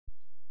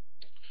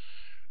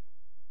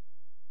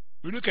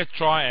We look at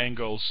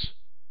triangles,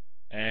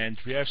 and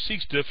we have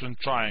 6 different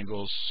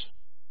triangles.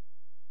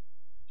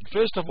 And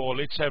first of all,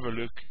 let's have a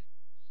look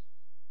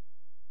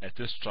at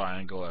this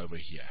triangle over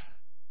here.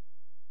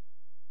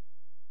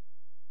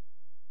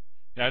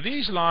 Now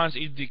these lines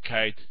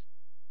indicate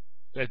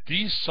that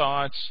these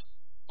sides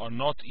are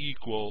not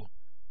equal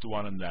to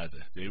one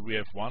another. There we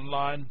have 1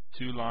 line,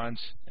 2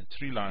 lines, and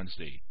 3 lines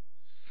there.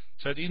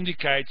 So it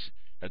indicates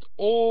that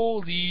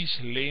all these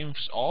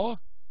lengths are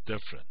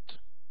different.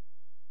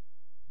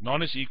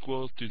 None is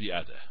equal to the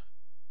other.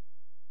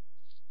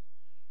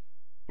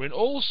 When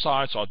all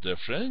sides are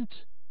different,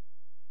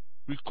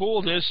 we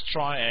call this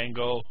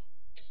triangle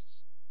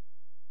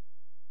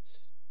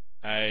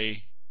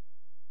a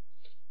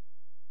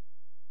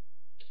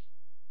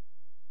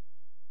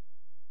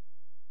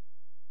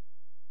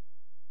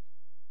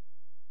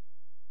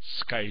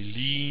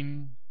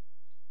scalene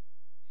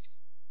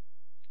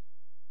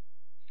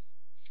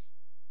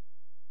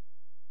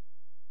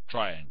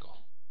triangle.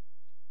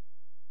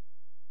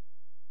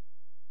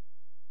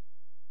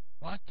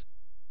 Right?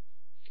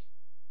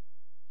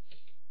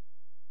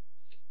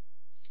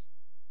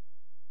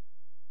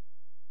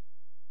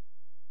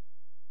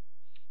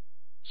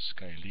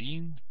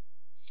 Scalene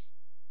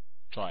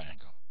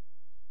triangle.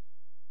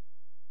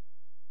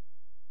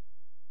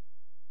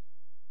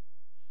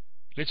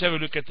 Let's have a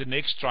look at the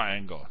next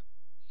triangle.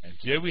 And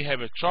here we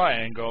have a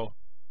triangle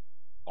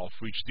of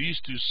which these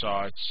 2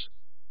 sides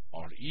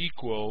are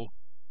equal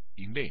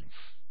in length.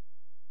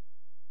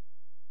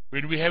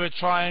 When we have a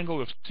triangle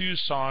with 2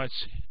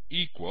 sides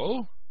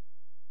equal,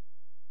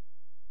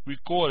 we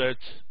call it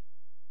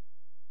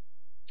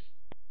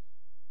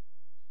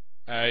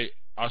a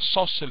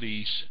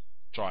Sossidis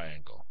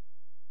triangle.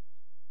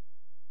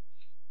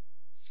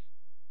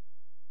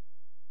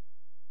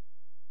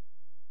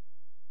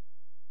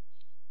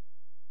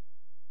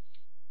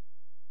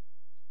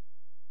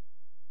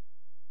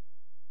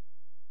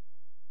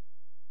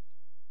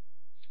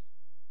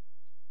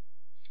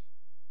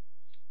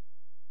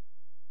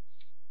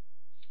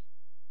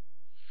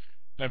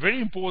 Now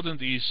very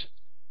important is,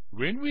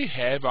 when we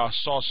have our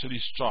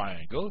Sossidis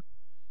triangle,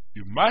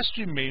 you must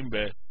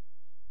remember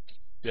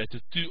that the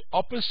 2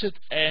 opposite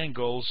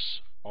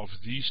angles of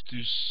these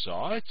 2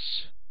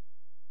 sides,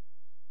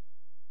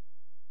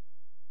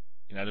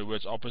 in other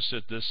words,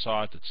 opposite this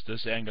side, it's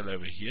this angle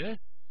over here,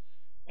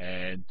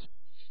 and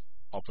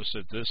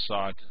opposite this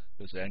side,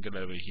 this angle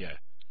over here.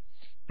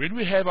 When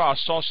we have our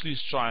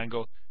Sossidis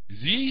triangle,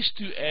 these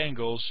 2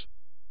 angles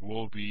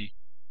will be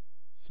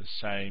the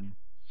same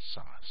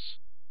size.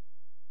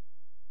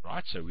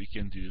 Right, so we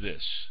can do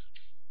this.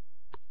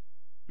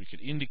 We can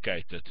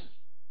indicate it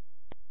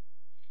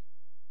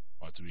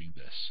by doing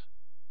this.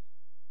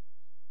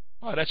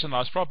 Oh, that's a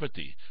nice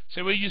property.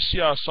 So when you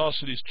see our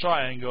Sossidis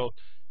triangle,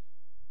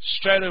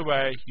 straight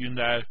away you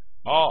know,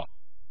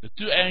 the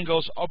 2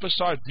 angles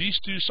opposite these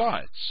 2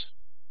 sides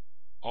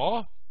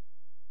are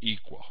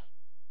equal.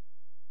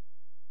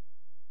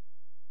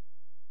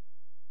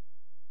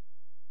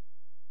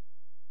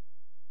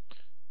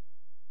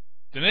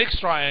 The next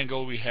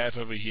triangle we have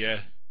over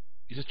here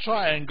is a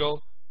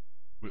triangle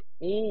where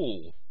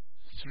all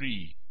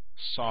 3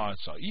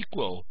 sides are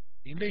equal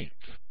in length.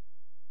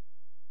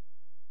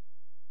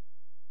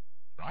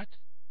 Right?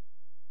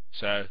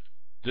 So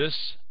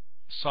this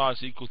side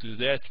is equal to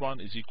that one,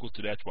 is equal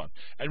to that one.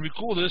 And we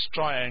call this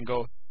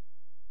triangle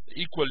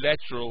the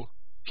equilateral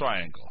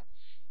triangle.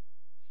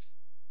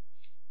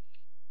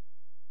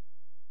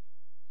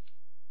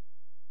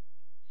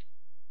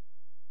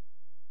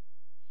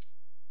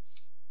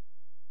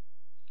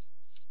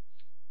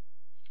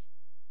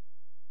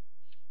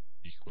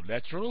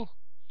 Equilateral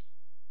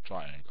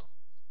triangle.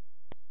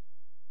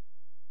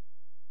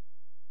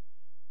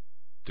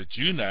 Did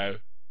you know,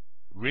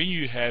 when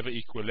you have an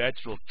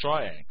equilateral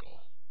triangle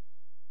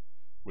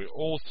where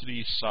all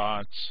 3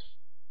 sides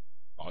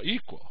are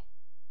equal,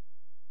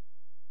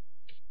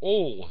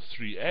 all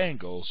 3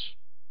 angles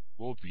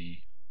will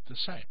be the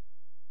same.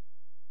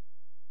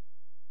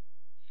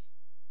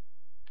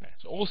 Okay,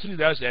 so all 3 of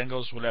those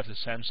angles will have the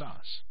same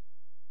size.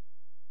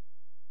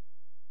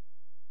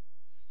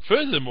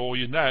 Furthermore,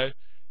 you know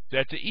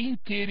that the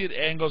interior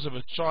angles of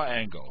a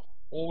triangle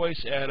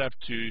always add up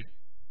to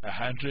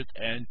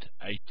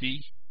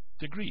 180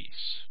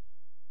 degrees.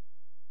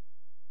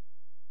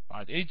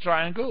 Right, any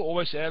triangle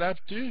always add up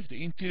to,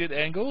 the interior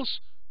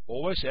angles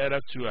always add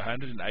up to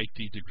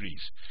 180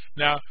 degrees.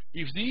 Now,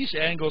 if these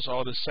angles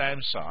are the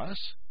same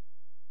size,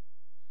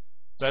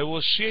 they will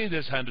share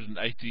this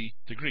 180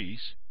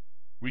 degrees,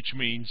 which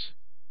means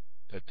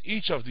that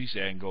each of these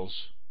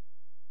angles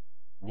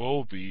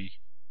will be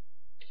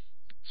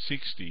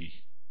 60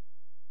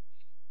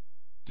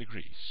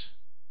 degrees.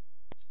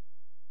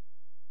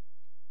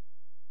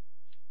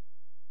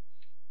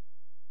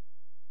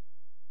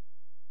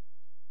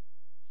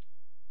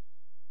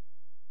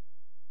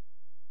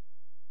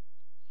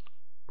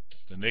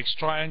 The next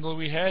triangle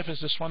we have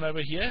is this one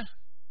over here,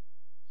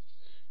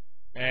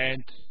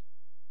 and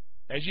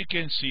as you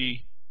can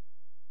see,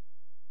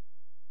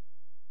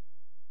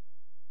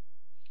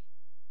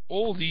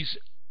 all these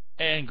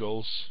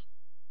angles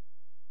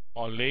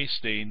are less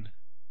than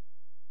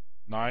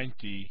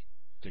 90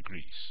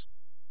 degrees.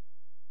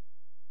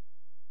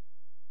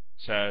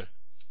 So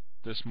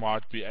this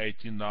might be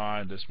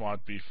 89, this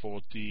might be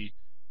 40,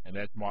 and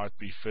that might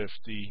be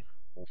 50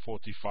 or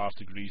 45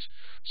 degrees.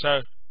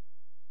 So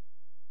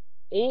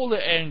all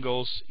the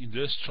angles in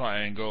this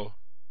triangle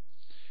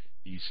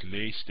is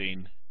less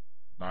than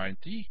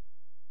 90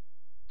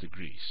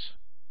 degrees.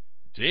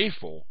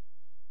 Therefore,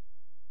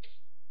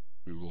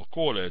 we will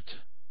call it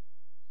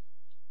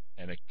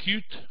an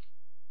acute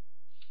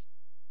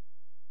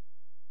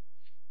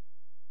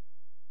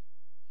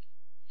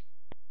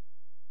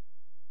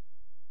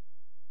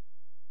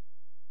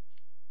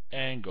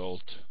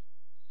angled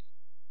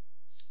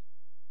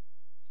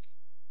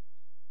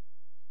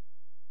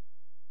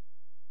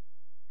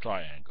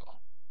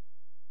triangle.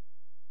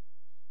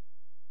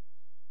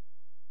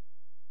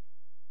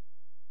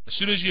 As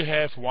soon as you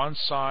have one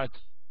side,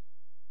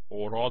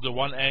 or rather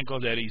one angle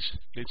that is,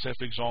 let's say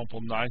for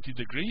example 90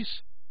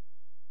 degrees,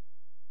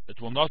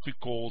 it will not be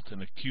called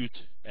an acute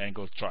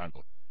angled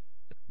triangle.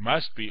 It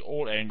must be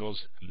all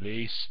angles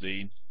less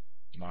than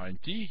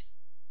 90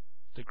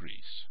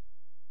 degrees.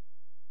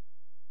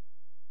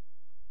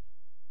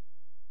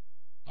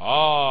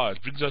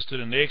 It brings us to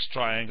the next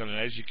triangle, and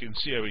as you can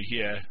see over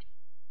here,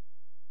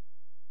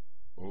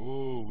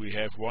 we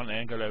have one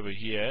angle over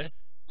here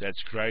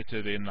that's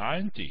greater than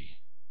 90.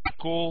 We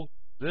call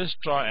this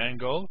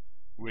triangle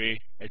where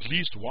at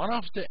least one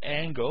of the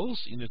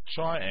angles in the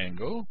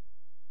triangle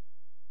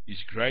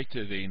is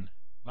greater than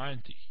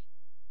 90.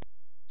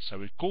 So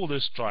we call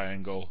this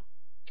triangle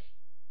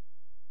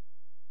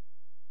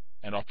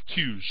an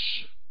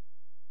obtuse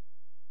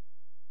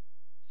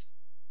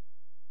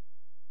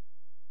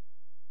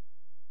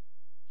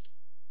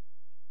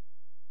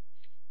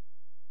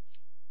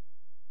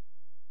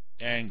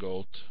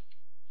angled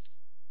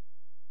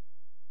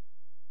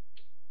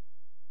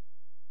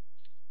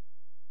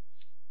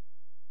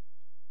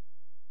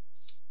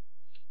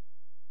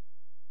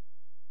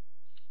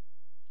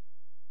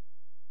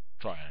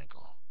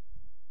triangle,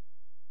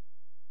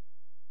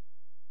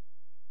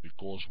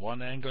 because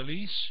one angle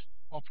is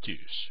obtuse.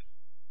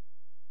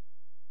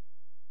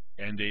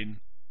 And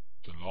then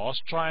the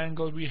last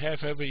triangle we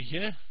have over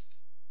here,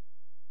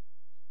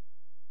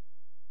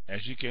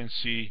 as you can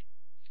see,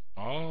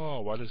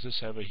 what is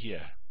this over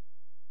here?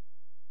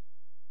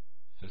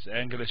 This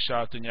angle is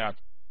shouting out,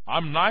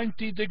 I'm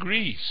 90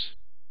 degrees.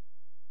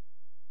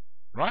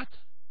 Right?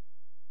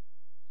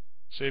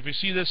 So if you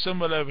see the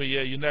symbol over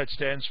here, you know it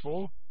stands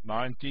for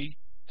 90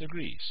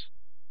 degrees.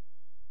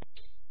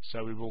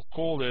 So we will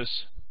call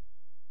this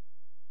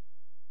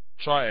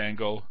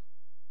triangle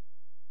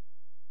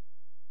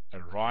a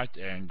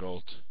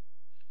right-angled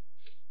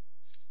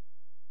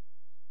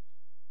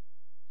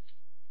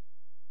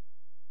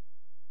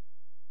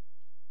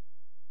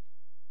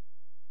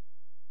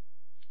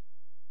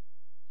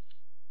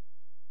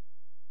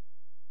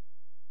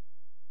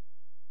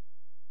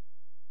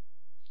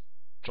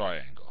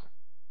triangle.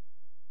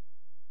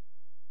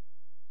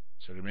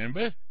 So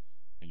remember,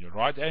 in your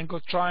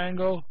right-angled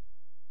triangle,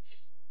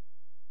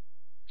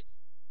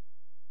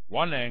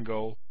 one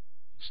angle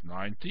is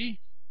 90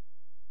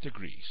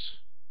 degrees.